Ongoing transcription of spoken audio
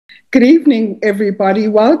Good evening, everybody.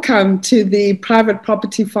 Welcome to the Private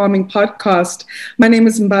Property Farming Podcast. My name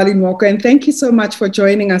is Mbali Nwoko, and thank you so much for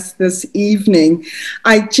joining us this evening.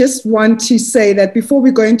 I just want to say that before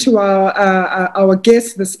we go into our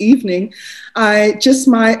guest this evening, I just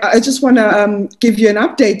want to give you an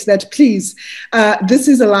update that please, this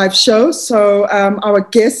is a live show, so our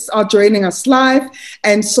guests are joining us live,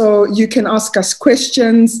 and so you can ask us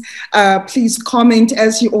questions. Please comment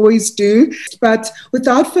as you always do. But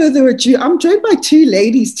without further ado, I'm joined by two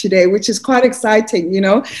ladies today, which is quite exciting. You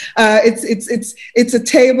know, it's a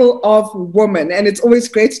table of women, and it's always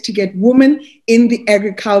great to get women in the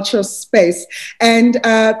agricultural space. And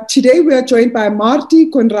today we are joined by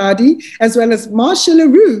Marty Conradi, as well as Marcia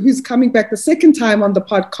LaRue, who's coming back the second time on the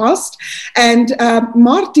podcast. And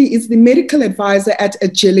Marty is the medical advisor at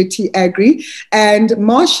Agility Agri, and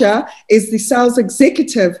Marcia is the sales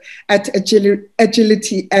executive at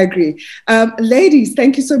Agility Agri. Ladies,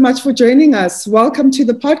 thank you so much for joining us. Welcome to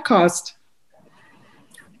the podcast.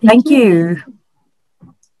 Thank you.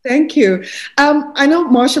 Thank you. I know,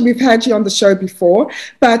 Marcia, we've had you on the show before,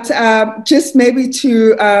 but just maybe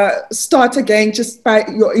to start again, just by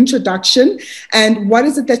your introduction and what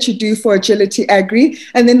is it that you do for Agility Agri?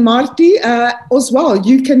 And then Marty, as well,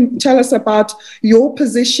 you can tell us about your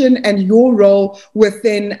position and your role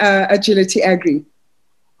within Agility Agri.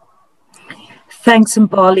 Thanks,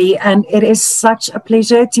 Mbali. And it is such a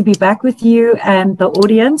pleasure to be back with you and the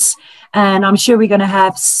audience. And I'm sure we're going to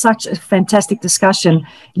have such a fantastic discussion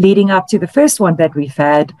leading up to the first one that we've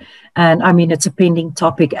had. And I mean, it's a pending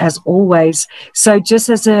topic as always. So just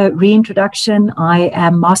as a reintroduction, I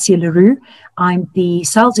am Marcia LaRue. I'm the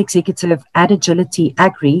sales executive at Agility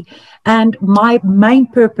Agri. And my main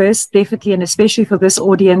purpose, definitely and especially for this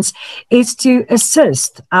audience, is to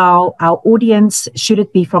assist our audience, should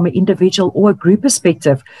it be from an individual or a group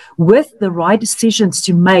perspective, with the right decisions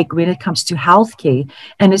to make when it comes to healthcare,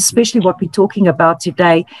 and especially what we're talking about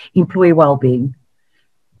today, employee well-being.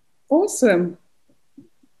 Awesome.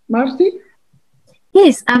 Marty?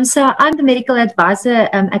 Yes, so I'm the medical advisor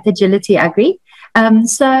at Agility Agri.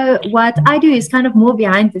 So what I do is kind of more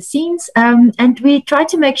behind the scenes, and we try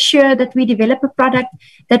to make sure that we develop a product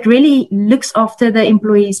that really looks after the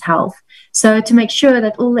employee's health. So to make sure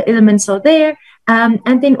that all the elements are there,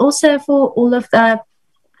 and then also for all of the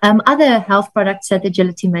other health products that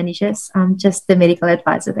Agility manages, just the medical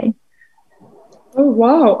advisor there. Oh,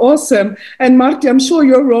 wow. Awesome. And Marty, I'm sure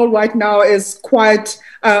your role right now is quite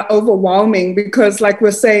overwhelming because, like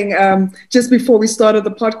we're saying just before we started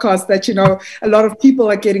the podcast, that, you know, a lot of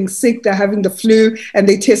people are getting sick, they're having the flu and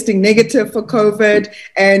they're testing negative for COVID.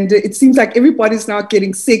 And it seems like everybody's now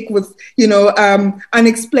getting sick with, you know,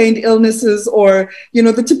 unexplained illnesses or, you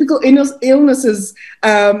know, the typical illnesses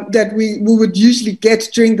that we would usually get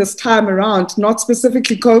during this time around, not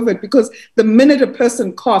specifically COVID, because the minute a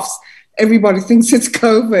person coughs, everybody thinks it's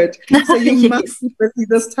COVID. So you Yes. must be busy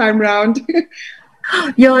this time round.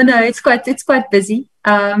 Yeah, no, it's quite busy.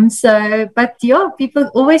 But yeah,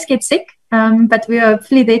 people always get sick, but we are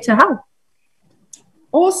hopefully there to help.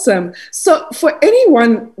 Awesome. So for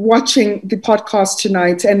anyone watching the podcast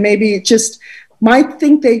tonight and maybe just might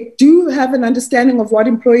think they do have an understanding of what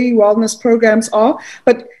employee wellness programs are,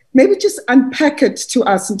 but maybe just unpack it to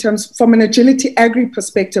us in terms from an Agility Agri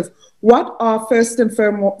perspective. What are first and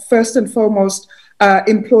foremost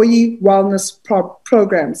employee wellness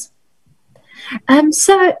programs?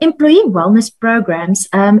 So employee wellness programs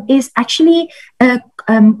is actually a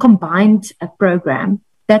combined program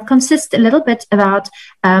that consists a little bit about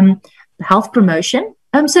health promotion.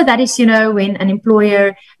 So that is, you know, when an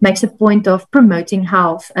employer makes a point of promoting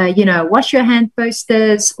health, you know, wash your hand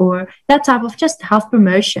posters or that type of just health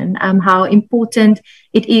promotion, how important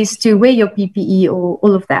it is to wear your PPE or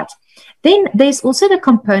all of that. Then there's also the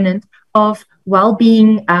component of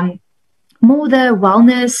well-being, more the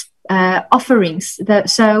wellness offerings.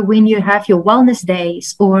 So when you have your wellness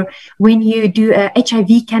days or when you do a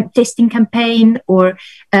HIV testing campaign or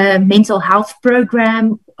a mental health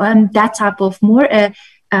program, that type of more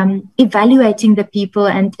evaluating the people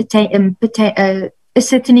and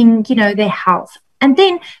ascertaining, you know, their health. And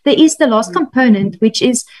then there is the last component, which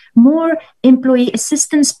is more employee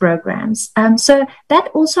assistance programs. So that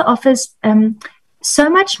also offers so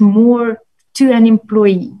much more to an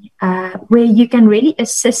employee where you can really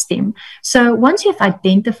assist him. So once you've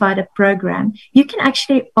identified a program, you can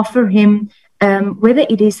actually offer him whether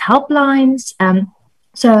it is helplines.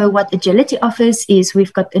 So what Agility offers is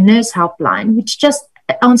we've got a nurse helpline, which just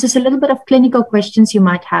answers a little bit of clinical questions you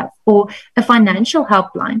might have, or a financial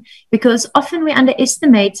helpline, because often we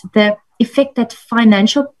underestimate the effect that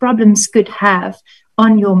financial problems could have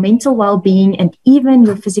on your mental well-being and even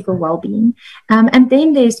your physical well-being. And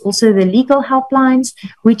then there's also the legal helplines,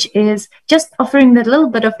 which is just offering that little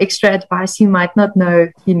bit of extra advice you might not know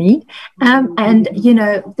you need. And, you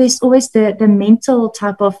know, there's always the mental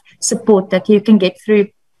type of support that you can get through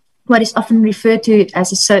what is often referred to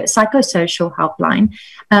as a psychosocial helpline.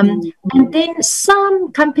 And then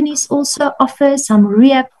some companies also offer some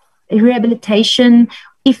rehabilitation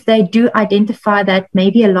if they do identify that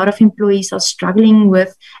maybe a lot of employees are struggling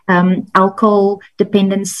with alcohol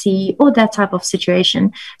dependency or that type of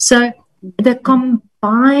situation. So the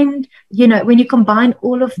combined, you know, when you combine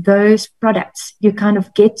all of those products, you kind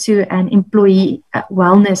of get to an employee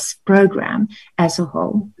wellness program as a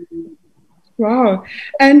whole. Wow.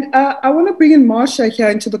 And I want to bring in Marsha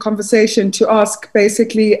here into the conversation to ask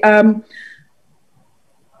basically,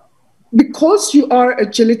 because you are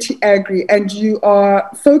Agility Agri and you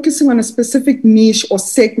are focusing on a specific niche or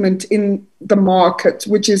segment in the market,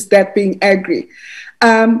 which is that being agri,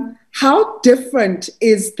 how different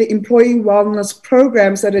is the employee wellness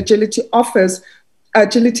programs that Agility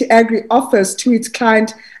Agri offers to its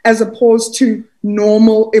client as opposed to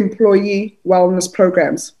normal employee wellness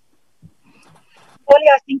programs? Well,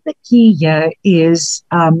 I think the key here is,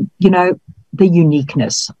 you know, the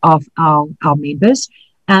uniqueness of our members,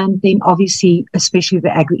 and then obviously, especially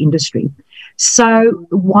the agri-industry. So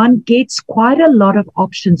one gets quite a lot of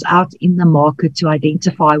options out in the market to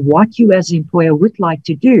identify what you as an employer would like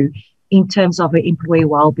to do in terms of an employee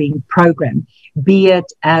well-being program, be it,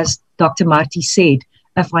 as Dr. Marty said,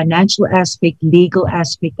 a financial aspect, legal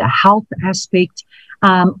aspect, a health aspect,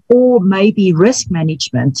 or maybe risk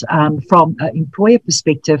management from an employer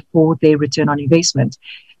perspective for their return on investment.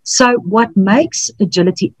 So what makes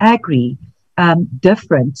Agility Agri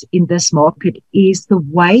different in this market is the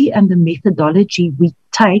way and the methodology we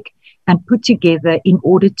take and put together in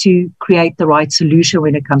order to create the right solution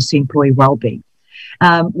when it comes to employee well-being.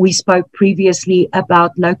 We spoke previously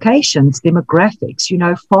about locations, demographics. You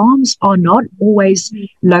know, farms are not always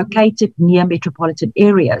located near metropolitan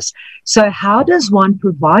areas. So how does one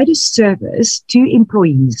provide a service to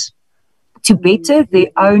employees to better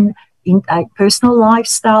their own personal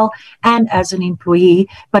lifestyle and as an employee,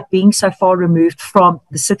 but being so far removed from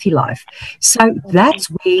the city life? So that's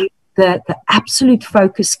where the absolute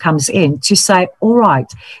focus comes in to say, all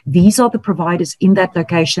right, these are the providers in that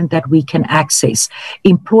location that we can access.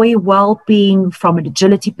 Employee well-being from an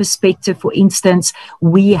agility perspective, for instance,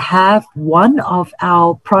 we have one of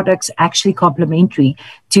our products actually complementary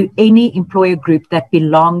to any employer group that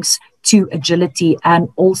belongs to Agility, and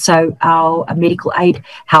also our medical aid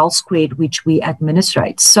Health Squared, which we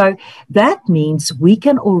administrate. So that means we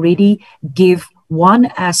can already give one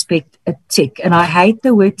aspect a tick, and I hate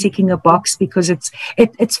the word ticking a box because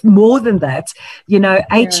it's more than that. You know,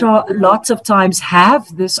 HR lots of times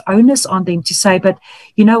have this onus on them to say, but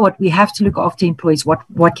you know what, we have to look after employees.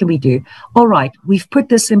 What can we do? All right, we've put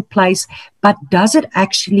this in place, but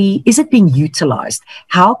is it being utilized?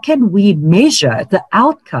 How can we measure the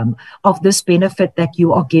outcome of this benefit that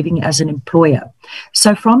you are giving as an employer?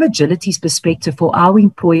 So from Agility's perspective, for our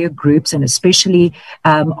employer groups, and especially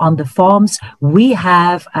on the farms, we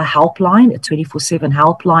have a helpline, a 24/7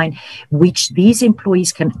 helpline, which these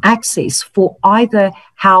employees can access for either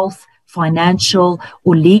health, financial,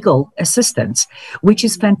 or legal assistance, which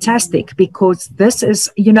is fantastic because this is,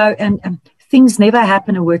 you know, and things never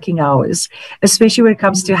happen in working hours, especially when it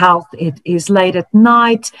comes to health. It is late at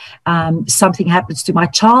night, something happens to my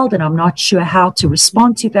child and I'm not sure how to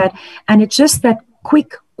respond to that. And it's just that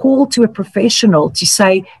quick call to a professional to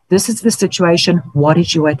say, this is the situation, what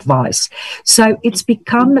is your advice? So it's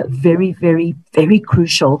become very, very, very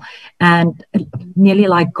crucial and nearly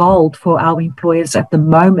like gold for our employers at the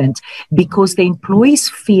moment, because the employees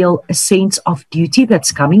feel a sense of duty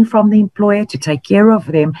that's coming from the employer to take care of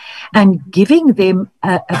them and giving them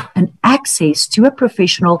an access to a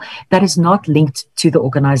professional that is not linked to the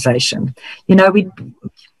organization. You know,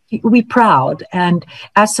 we're proud, and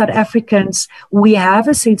as South Africans, we have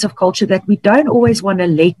a sense of culture that we don't always want to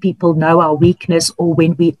let people know our weakness, or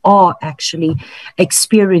when we are actually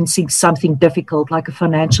experiencing something difficult like a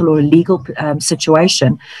financial or a legal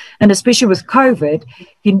situation. And especially with COVID,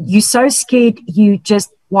 you're so scared you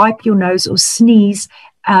just wipe your nose or sneeze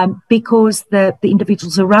because the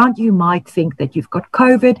individuals around you might think that you've got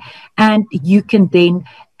COVID, and you can then,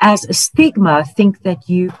 as a stigma, think that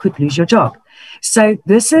you could lose your job. So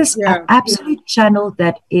this is an absolute channel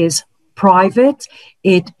that is private.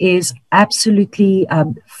 It is absolutely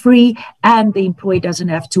free, and the employee doesn't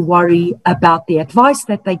have to worry about the advice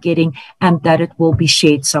that they're getting and that it will be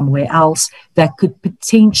shared somewhere else that could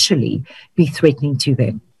potentially be threatening to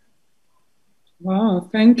them. Wow,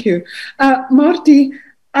 thank you. Marty,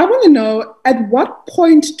 I want to know, at what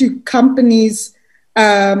point do companies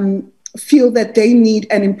feel that they need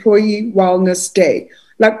an employee wellness day?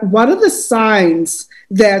 Like, what are the signs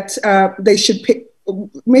that they should pick?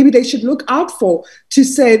 Maybe they should look out for to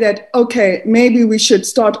say that, okay, maybe we should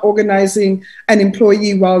start organizing an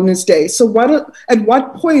employee wellness day. So at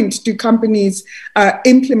what point do companies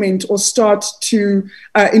implement or start to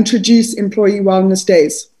introduce employee wellness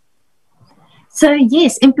days? So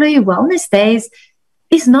yes, employee wellness days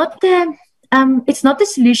is not the it's not the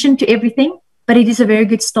solution to everything, but it is a very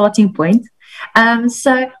good starting point.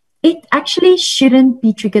 So it actually shouldn't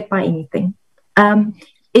be triggered by anything.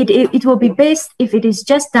 It will be best if it is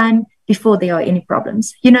just done before there are any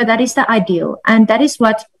problems. You know, that is the ideal, and that is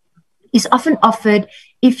what is often offered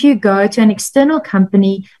if you go to an external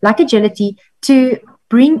company like Agility to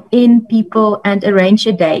bring in people and arrange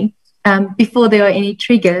a day before there are any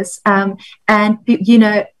triggers. And, you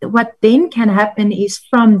know, what then can happen is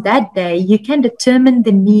from that day, you can determine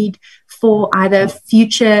the need for either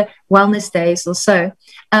future wellness days or so.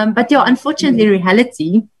 But yeah, unfortunately,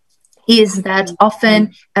 reality is that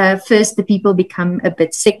often first the people become a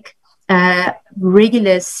bit sick,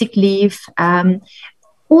 regular sick leave.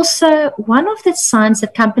 Also, one of the signs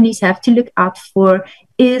that companies have to look out for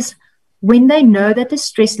is when they know that the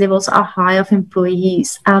stress levels are high of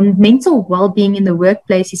employees. Mental well-being in the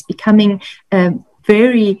workplace is becoming a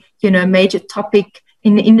very, major topic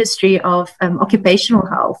in the industry of occupational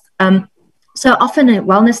health. So often at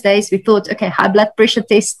wellness days, we thought, okay, high blood pressure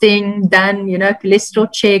testing, done,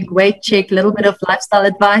 cholesterol check, weight check, a little bit of lifestyle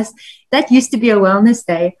advice. That used to be a wellness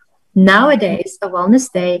day. Nowadays, a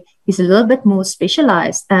wellness day is a little bit more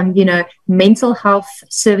specialized. Mental health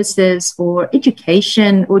services or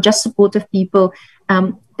education or just support of people,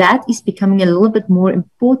 that is becoming a little bit more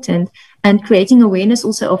important, and creating awareness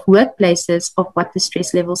also of workplaces of what the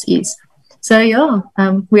stress levels is. So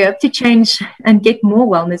we hope to change and get more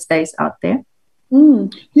wellness days out there.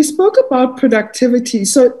 You spoke about productivity.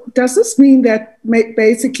 So does this mean that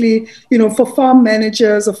basically, for farm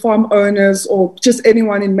managers or farm owners or just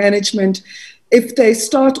anyone in management, if they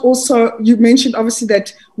start also, you mentioned obviously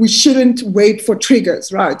that we shouldn't wait for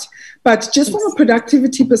triggers, right? But just from a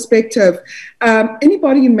productivity perspective,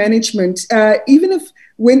 anybody in management, even if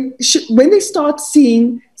when they start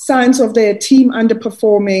seeing signs of their team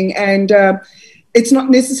underperforming and it's not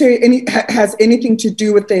necessarily has anything to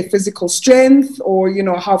do with their physical strength or,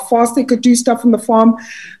 how fast they could do stuff on the farm.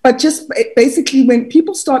 But just basically when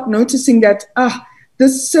people start noticing that,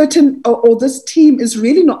 this certain or this team is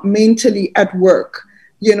really not mentally at work.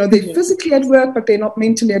 They're physically at work, but they're not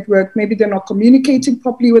mentally at work. Maybe they're not communicating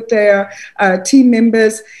properly with their team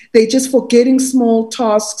members. They're just forgetting small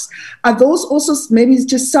tasks. Are those also maybe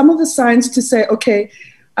just some of the signs to say, okay,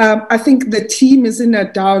 I think the team is in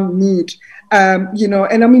a down mood?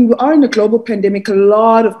 And I mean, we are in a global pandemic. A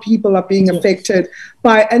lot of people are being affected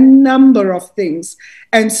by a number of things.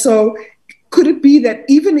 And so could it be that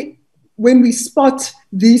even when we spot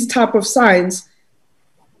these type of signs,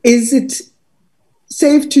 is it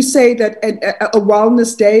safe to say that a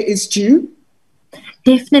wellness day is due?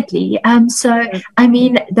 Definitely. I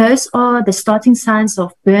mean, those are the starting signs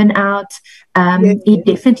of burnout. It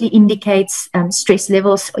definitely indicates stress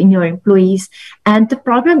levels in your employees. And the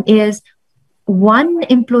problem is, one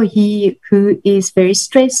employee who is very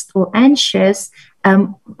stressed or anxious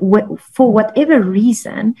for whatever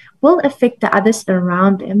reason will affect the others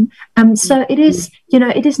around him. So it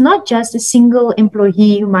is not just a single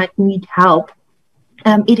employee who might need help.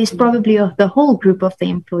 It is probably of the whole group of the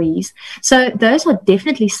employees. So those are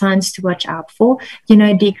definitely signs to watch out for,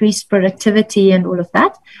 decreased productivity and all of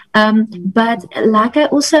that. But like I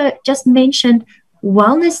also just mentioned,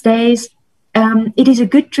 wellness days, it is a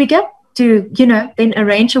good trigger to, then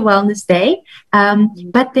arrange a wellness day,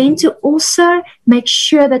 but then to also make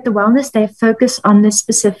sure that the wellness day focus on the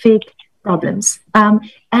specific problems.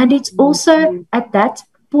 And it's also at that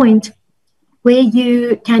point where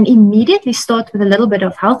you can immediately start with a little bit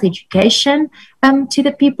of health education to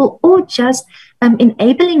the people, or just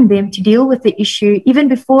enabling them to deal with the issue even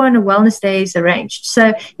before a wellness day is arranged.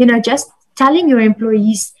 So, just telling your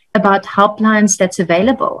employees about helplines that's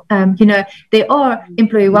available. There are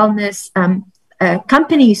employee wellness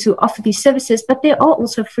companies who offer these services, but there are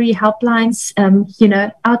also free helplines,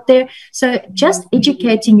 out there. So just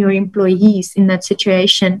educating your employees in that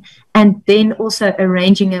situation and then also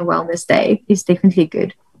arranging a wellness day is definitely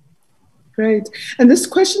good. Great. And this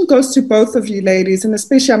question goes to both of you ladies, and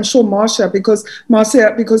especially I'm sure Marcia, because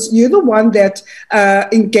you're the one that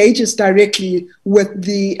engages directly with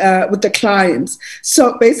the clients.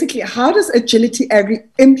 So basically, how does Agility Agri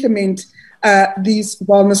implement these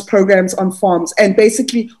wellness programs on farms, and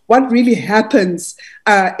basically what really happens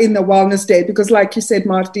in the wellness day. Because like you said,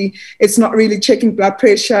 Marty, it's not really checking blood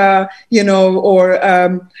pressure, or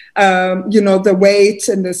the weight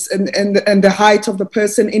and the height of the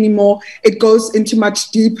person anymore. It goes into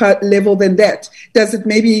much deeper level than that. Does it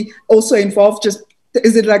maybe also involve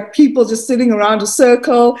is it like people just sitting around a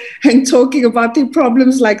circle and talking about their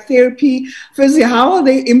problems like therapy? Firstly, how are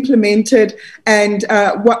they implemented? And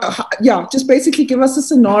just basically give us a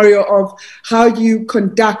scenario of how you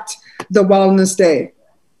conduct the wellness day.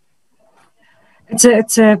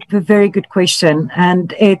 It's a very good question.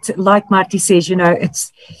 And like Marty says,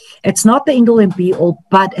 it's not the end all and be all,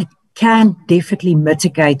 but it can definitely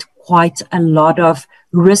mitigate quite a lot of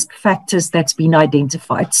risk factors that's been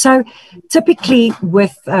identified. So typically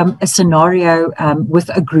with a scenario with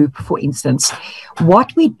a group, for instance,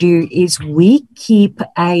 what we do is we keep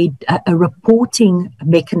a reporting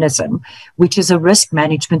mechanism, which is a risk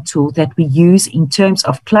management tool that we use in terms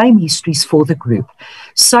of claim histories for the group.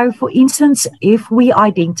 So for instance, if we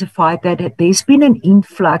identify that there's been an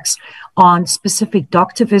influx on specific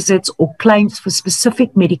doctor visits or claims for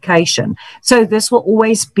specific medication. So this will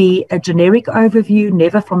always be a generic overview,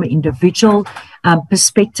 never from an individual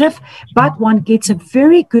perspective, but one gets a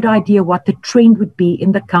very good idea what the trend would be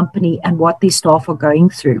in the company and what their staff are going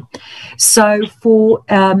through. So for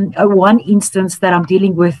one instance that I'm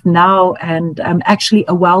dealing with now, and actually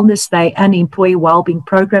a wellness day and employee wellbeing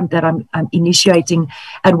program that I'm initiating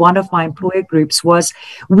at one of my employer groups, was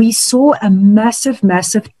we saw a massive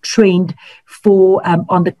trend for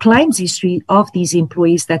on the claims history of these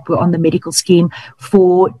employees that were on the medical scheme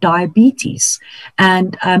for diabetes,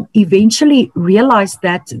 and eventually realized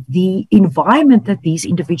that the environment that these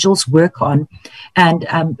individuals work on and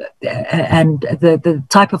the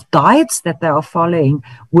type of diets that they are following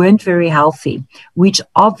weren't very healthy, which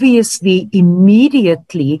obviously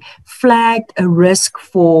immediately flagged a risk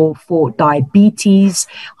for diabetes,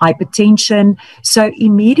 hypertension. So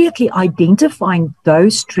immediately identifying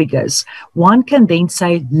those triggers, one can then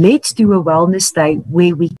say, let's do a wellness day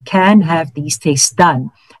where we can have these tests done.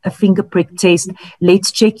 A finger prick test,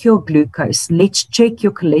 let's check your glucose, let's check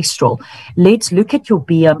your cholesterol, let's look at your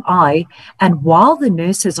BMI. And while the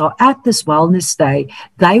nurses are at this wellness day,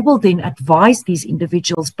 they will then advise these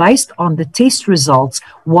individuals based on the test results,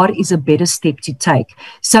 what is a better step to take.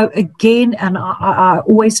 So again, and I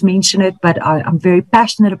always mention it, but I'm very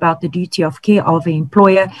passionate about the duty of care of the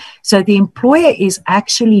employer. So the employer is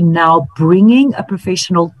actually now bringing a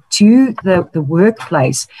professional to the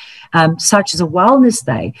workplace, such as a wellness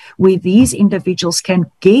day, where these individuals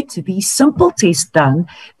can get these simple tests done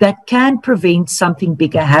that can prevent something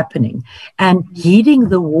bigger happening. And heeding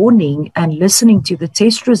the warning and listening to the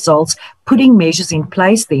test results, putting measures in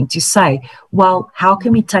place then to say, well, how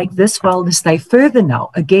can we take this wellness day further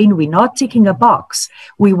now? Again, we're not ticking a box.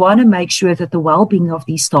 We want to make sure that the well-being of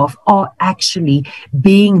these staff are actually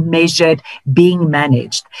being measured, being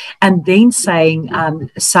managed. And then saying,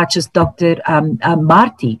 such as Dr.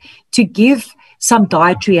 Marty, to give some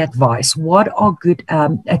dietary advice. What are good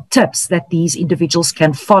tips that these individuals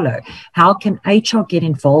can follow? How can HR get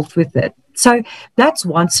involved with it? So that's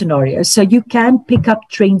one scenario. So you can pick up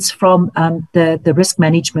trends from the risk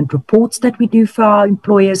management reports that we do for our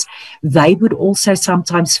employers. They would also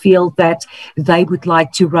sometimes feel that they would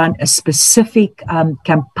like to run a specific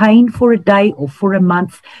campaign for a day or for a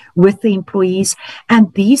month with the employees.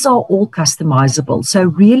 And these are all customizable. So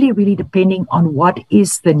really, really depending on what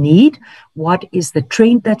is the need, what is the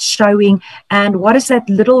trend that's showing, and what is that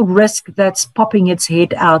little risk that's popping its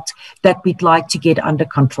head out that we'd like to get under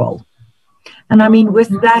control. And I mean, with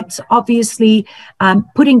that, obviously,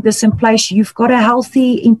 putting this in place, you've got a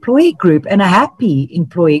healthy employee group and a happy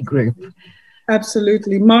employee group.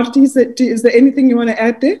 Absolutely. Marty, is there anything you want to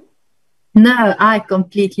add there? No, I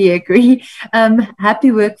completely agree.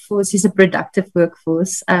 Happy workforce is a productive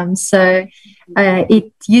workforce. So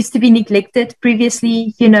it used to be neglected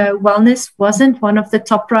previously. Wellness wasn't one of the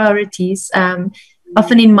top priorities.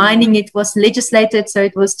 Often in mining, it was legislated, so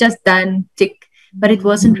it was just done, tick. But it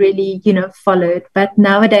wasn't really, followed. But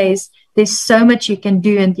nowadays, there's so much you can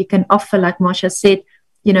do and you can offer, like Marsha said,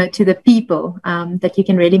 to the people that you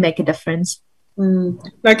can really make a difference.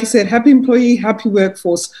 Like you said, happy employee, happy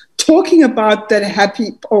workforce. Talking about that happy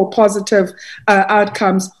or positive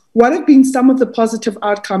outcomes, what have been some of the positive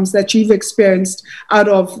outcomes that you've experienced out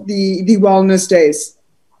of the wellness days?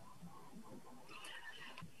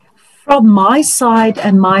 From my side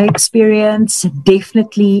and my experience,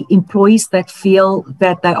 definitely employees that feel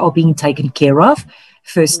that they are being taken care of.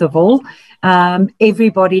 first of all.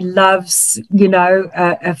 Everybody loves,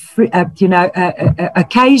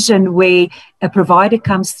 occasion where a provider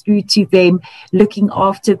comes through to them, looking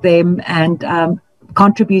after them and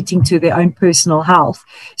contributing to their own personal health.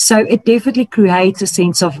 So it definitely creates a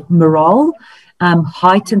sense of morale,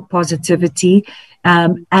 heightened positivity,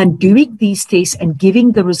 and doing these tests and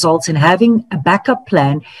giving the results and having a backup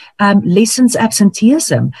plan lessens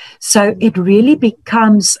absenteeism. So it really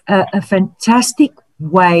becomes a fantastic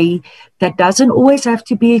way that doesn't always have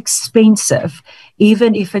to be expensive,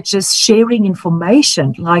 even if it's just sharing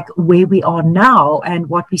information like where we are now and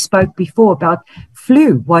what we spoke before about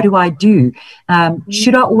flu. What do I do?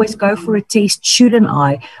 Should I always go for a test? Shouldn't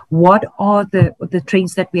I? What are the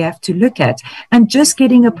trends that we have to look at? And just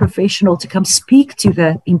getting a professional to come speak to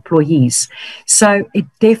the employees. So it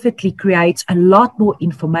definitely creates a lot more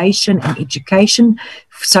information and education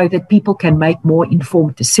so that people can make more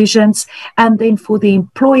informed decisions. And then for the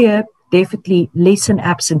employer, definitely lessen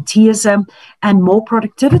absenteeism and more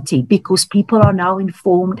productivity, because people are now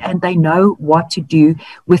informed and they know what to do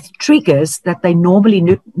with triggers that they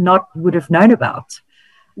normally not would have known about.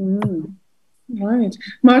 Right.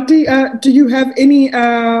 Marty, do you have any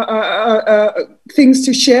things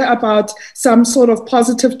to share about some sort of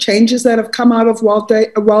positive changes that have come out of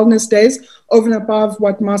Wellness Days over and above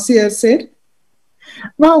what Marcia said?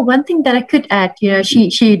 Well, one thing that I could add,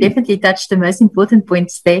 she definitely touched the most important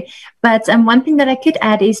points there. But one thing that I could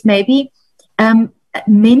add is maybe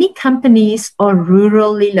many companies are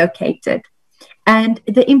rurally located, and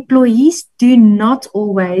the employees do not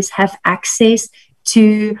always have access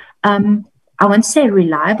to, I won't say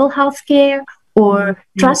reliable healthcare or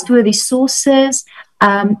trustworthy sources,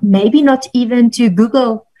 maybe not even to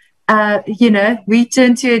Google, we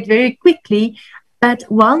turn to it very quickly. But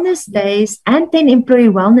Wellness Days and then employee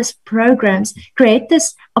wellness programs create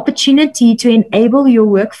this opportunity to enable your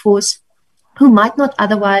workforce who might not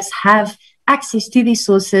otherwise have access to these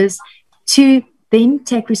sources to then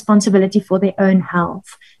take responsibility for their own health.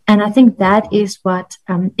 And I think that is what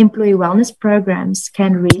employee wellness programs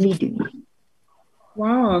can really do.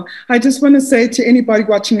 Wow. I just want to say to anybody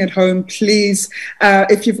watching at home, please,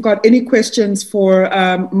 if you've got any questions for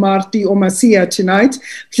Marty or Marcia tonight,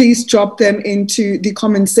 please drop them into the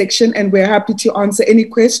comment section, and we're happy to answer any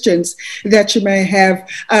questions that you may have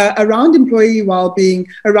around employee well-being,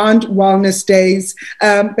 around Wellness Days,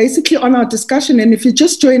 basically on our discussion. And if you're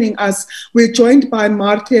just joining us, we're joined by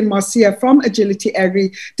Marty and Marcia from Agility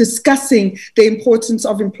Agri, discussing the importance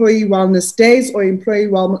of employee wellness days or employee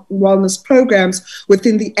wellness programs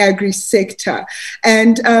within the agri sector.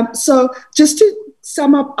 And so just to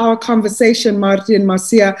sum up our conversation, Marty and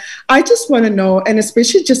Marcia, I just want to know, and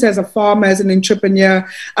especially just as a farmer, as an entrepreneur,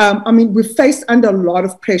 we've faced under a lot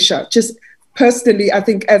of pressure, just personally, I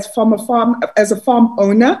think as a farm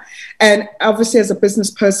owner, and obviously as a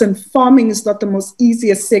business person, farming is not the most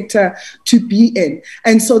easiest sector to be in.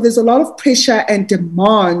 And so there's a lot of pressure and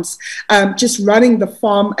demands just running the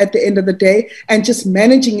farm at the end of the day and just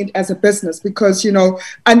managing it as a business, because,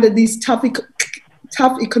 under these tough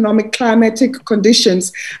economic climatic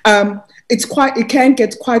conditions, it can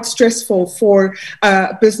get quite stressful for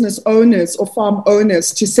business owners or farm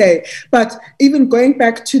owners to say. But even going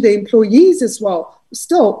back to the employees as well,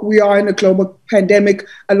 still, we are in a global pandemic.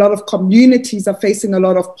 A lot of communities are facing a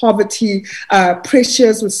lot of poverty,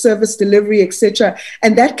 pressures with service delivery, etc.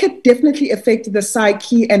 And that can definitely affect the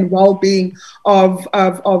psyche and well-being of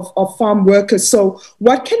farm workers. So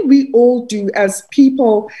what can we all do as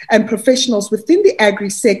people and professionals within the agri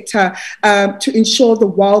sector to ensure the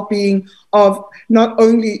well-being of not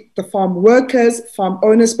only the farm workers, farm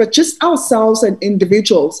owners, but just ourselves and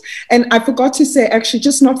individuals? And I forgot to say, actually,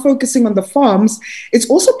 just not focusing on the farms, it's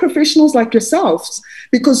also professionals like yourselves,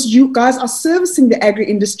 because you guys are servicing the agri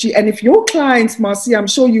industry. And if your clients, Marcia, I'm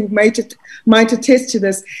sure you might attest to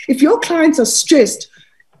this, if your clients are stressed,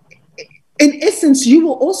 in essence, you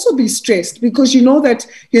will also be stressed, because you know that,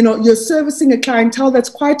 you're servicing a clientele that's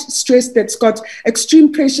quite stressed, that's got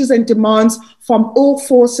extreme pressures and demands from all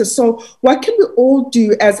forces. So what can we all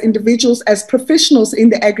do as individuals, as professionals in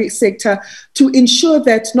the agri sector, to ensure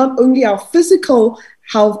that not only our physical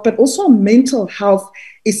health, but also our mental health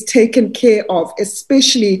is taken care of,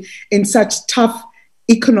 especially in such tough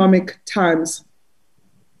economic times?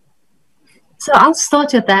 So I'll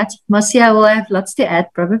start with that. Marcia will have lots to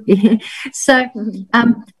add, probably. So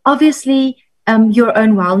obviously, your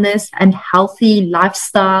own wellness and healthy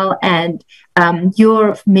lifestyle and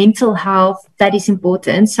your mental health, that is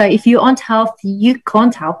important. So if you aren't healthy, you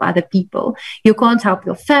can't help other people. You can't help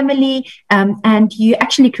your family, and you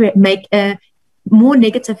actually make a more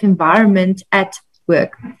negative environment at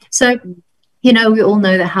work. So we all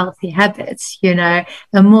know the healthy habits,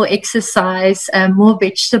 more exercise, more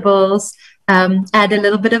vegetables, add a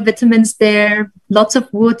little bit of vitamins there, lots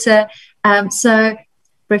of water. So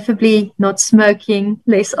preferably not smoking,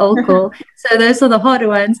 less alcohol. So those are the harder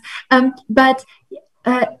ones. But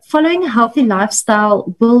following a healthy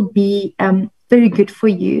lifestyle will be very good for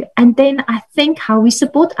you. And then I think how we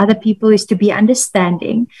support other people is to be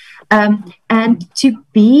understanding, and to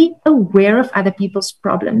be aware of other people's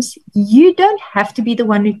problems. You don't have to be the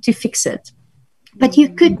one to fix it, but you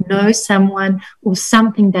could know someone or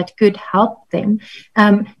something that could help them.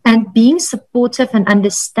 And being supportive and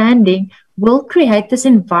understanding will create this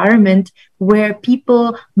environment where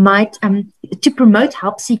people might, to promote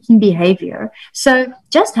help-seeking behavior. So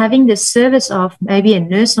just having the service of maybe a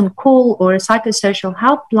nurse on call or a psychosocial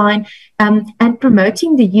helpline, and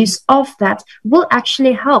promoting the use of that will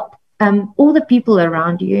actually help all the people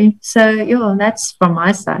around you. So, that's from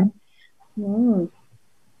my side. Wow.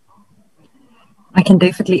 I can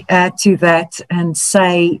definitely add to that and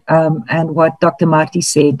say, and what Dr. Marty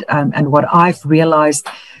said, and what I've realized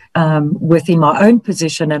within my own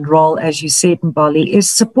position and role, as you said, Mbali,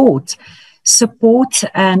 is support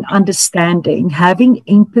and understanding, having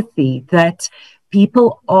empathy that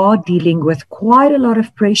people are dealing with quite a lot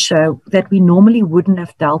of pressure that we normally wouldn't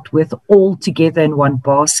have dealt with all together in one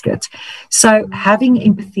basket. So having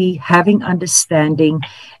empathy, having understanding,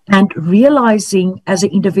 and realizing as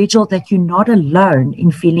an individual that you're not alone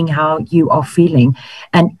in feeling how you are feeling.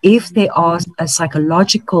 And if there are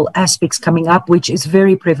psychological aspects coming up, which is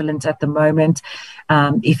very prevalent at the moment,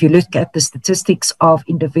 if you look at the statistics of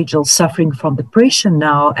individuals suffering from depression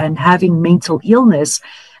now and having mental illness,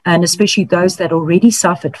 and especially those that already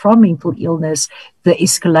suffered from mental illness, the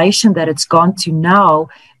escalation that it's gone to now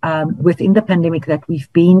within the pandemic that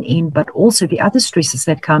we've been in, but also the other stresses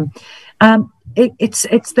that come.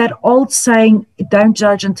 It's that old saying, don't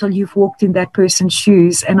judge until you've walked in that person's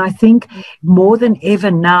shoes. And I think more than ever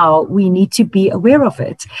now, we need to be aware of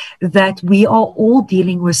it, that we are all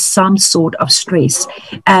dealing with some sort of stress,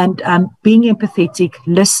 and being empathetic,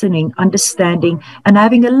 listening, understanding, and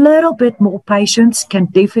having a little bit more patience can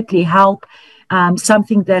definitely help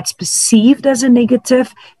something that's perceived as a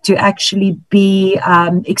negative to actually be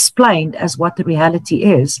explained as what the reality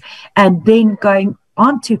is. And then going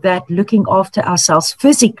onto that, looking after ourselves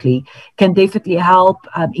physically can definitely help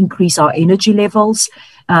increase our energy levels.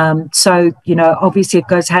 So, obviously it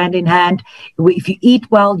goes hand in hand. If you eat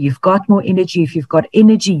well, you've got more energy. If you've got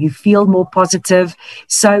energy, you feel more positive.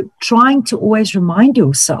 So trying to always remind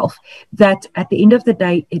yourself that at the end of the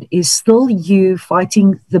day, it is still you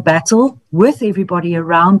fighting the battle with everybody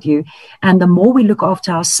around you. And the more we look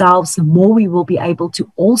after ourselves, the more we will be able to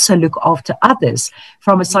also look after others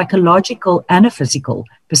from a psychological and a physical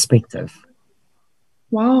perspective.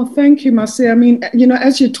 Wow, thank you, Marcy. I mean,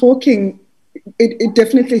 as you're talking, it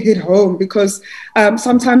definitely hit home, because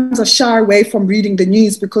sometimes I shy away from reading the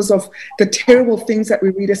news because of the terrible things that we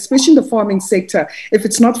read, especially in the farming sector. If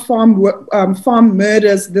it's not farm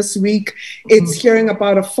murders this week, it's hearing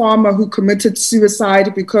about a farmer who committed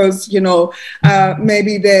suicide because,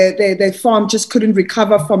 maybe their farm just couldn't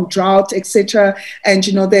recover from drought, etc. And,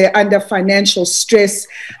 they're under financial stress.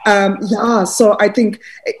 So I think,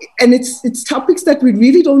 and it's topics that we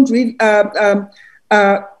really don't really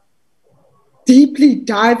deeply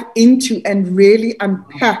dive into and really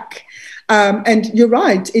unpack. And you're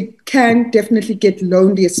right, it can definitely get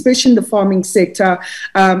lonely, especially in the farming sector,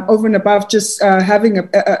 over and above just having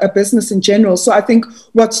a business in general. So I think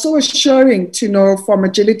what's so assuring to know from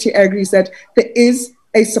Agility Agri is that there is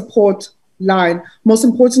a support line, most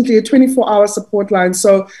importantly, a 24-hour support line.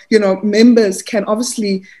 So, members can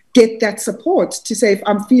obviously get that support to say if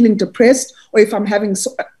I'm feeling depressed or if I'm having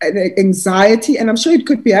anxiety, and I'm sure it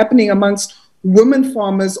could be happening amongst women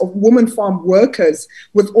farmers or women farm workers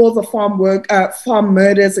with all the farm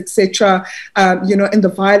murders, etc., and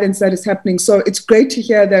the violence that is happening. So it's great to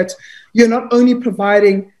hear that you're not only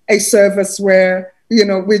providing a service where,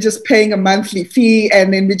 we're just paying a monthly fee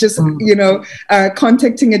and then we just,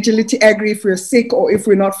 contacting Agility Agri if we're sick or if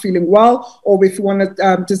we're not feeling well, or if we want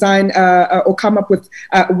to design or come up with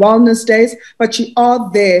wellness days, but you are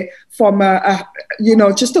there from,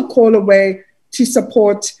 just a call away to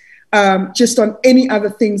support just on any other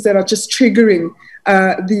things that are just triggering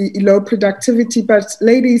the low productivity. But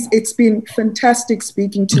ladies, it's been fantastic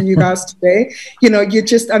speaking to you guys today. You're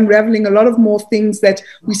just unraveling a lot of more things that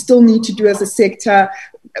we still need to do as a sector,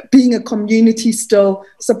 being a community still,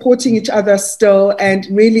 supporting each other still, and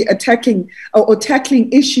really attacking or tackling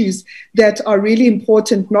issues that are really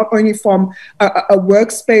important, not only from a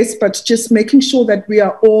workspace, but just making sure that we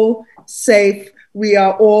are all safe, we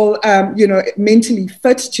are all, mentally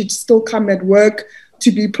fit to still come at work,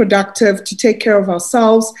 to be productive, to take care of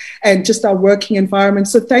ourselves and just our working environment.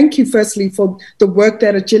 So thank you, firstly, for the work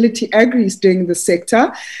that Agility Agri is doing in the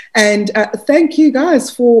sector. And thank you guys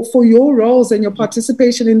for your roles and your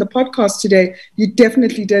participation in the podcast today. You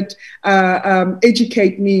definitely did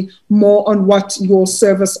educate me more on what your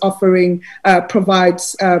service offering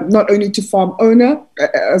provides, not only to farm owner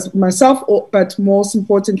as myself, but most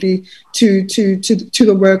importantly to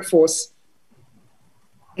the workforce.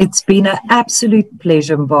 It's been an absolute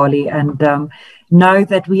pleasure, Mbali, and know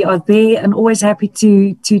that we are there and always happy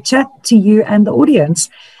to chat to you and the audience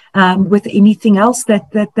with anything else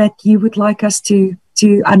that you would like us to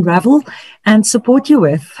unravel and support you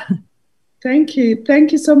with. Thank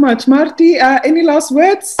you so much. Marty, any last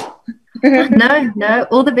words? No,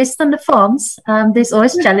 all the best on the farms. There's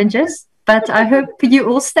always challenges, but I hope you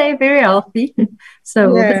all stay very healthy.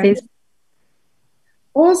 So all the best.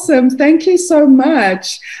 Awesome. Thank you so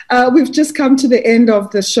much. We've just come to the end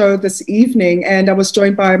of the show this evening, and I was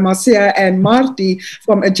joined by Marcia and Marty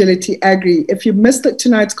from Agility Agri. If you missed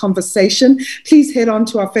tonight's conversation, please head on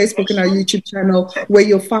to our Facebook and our YouTube channel where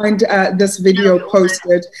you'll find this video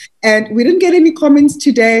posted. And we didn't get any comments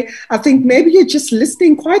today. I think maybe you're just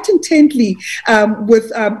listening quite intently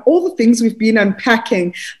with all the things we've been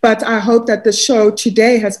unpacking. But I hope that the show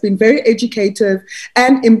today has been very educative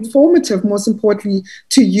and informative, most importantly,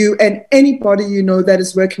 to you and anybody you know that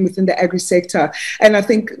is working within the agri sector. And I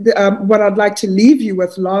think what I'd like to leave you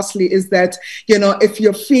with lastly is that, if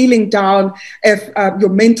you're feeling down, if your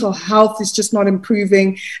mental health is just not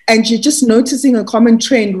improving, and you're just noticing a common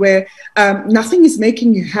trend where nothing is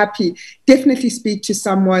making you happy, definitely speak to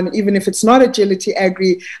someone, even if it's not Agility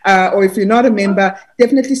Agri, or if you're not a member,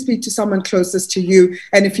 definitely speak to someone closest to you.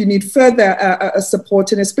 And if you need further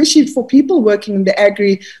support, and especially for people working in the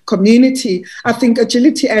agri community, I think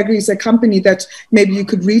Agility Agri is a company that maybe you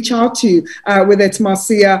could reach out to, whether it's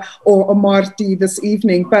Marcia or Marty this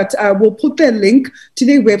evening. But we'll put their link to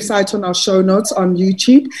their website on our show notes on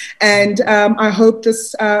YouTube. And I hope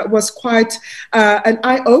this was quite an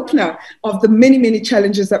eye-opener of the many, many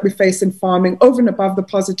challenges that we face in farming, over and above the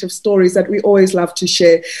positive stories that we always love to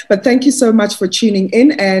share. But thank you so much for tuning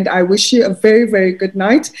in, and I wish you a very, very good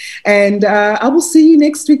night. And I will see you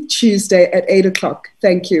next week, Tuesday at 8 o'clock.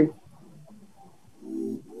 Thank you.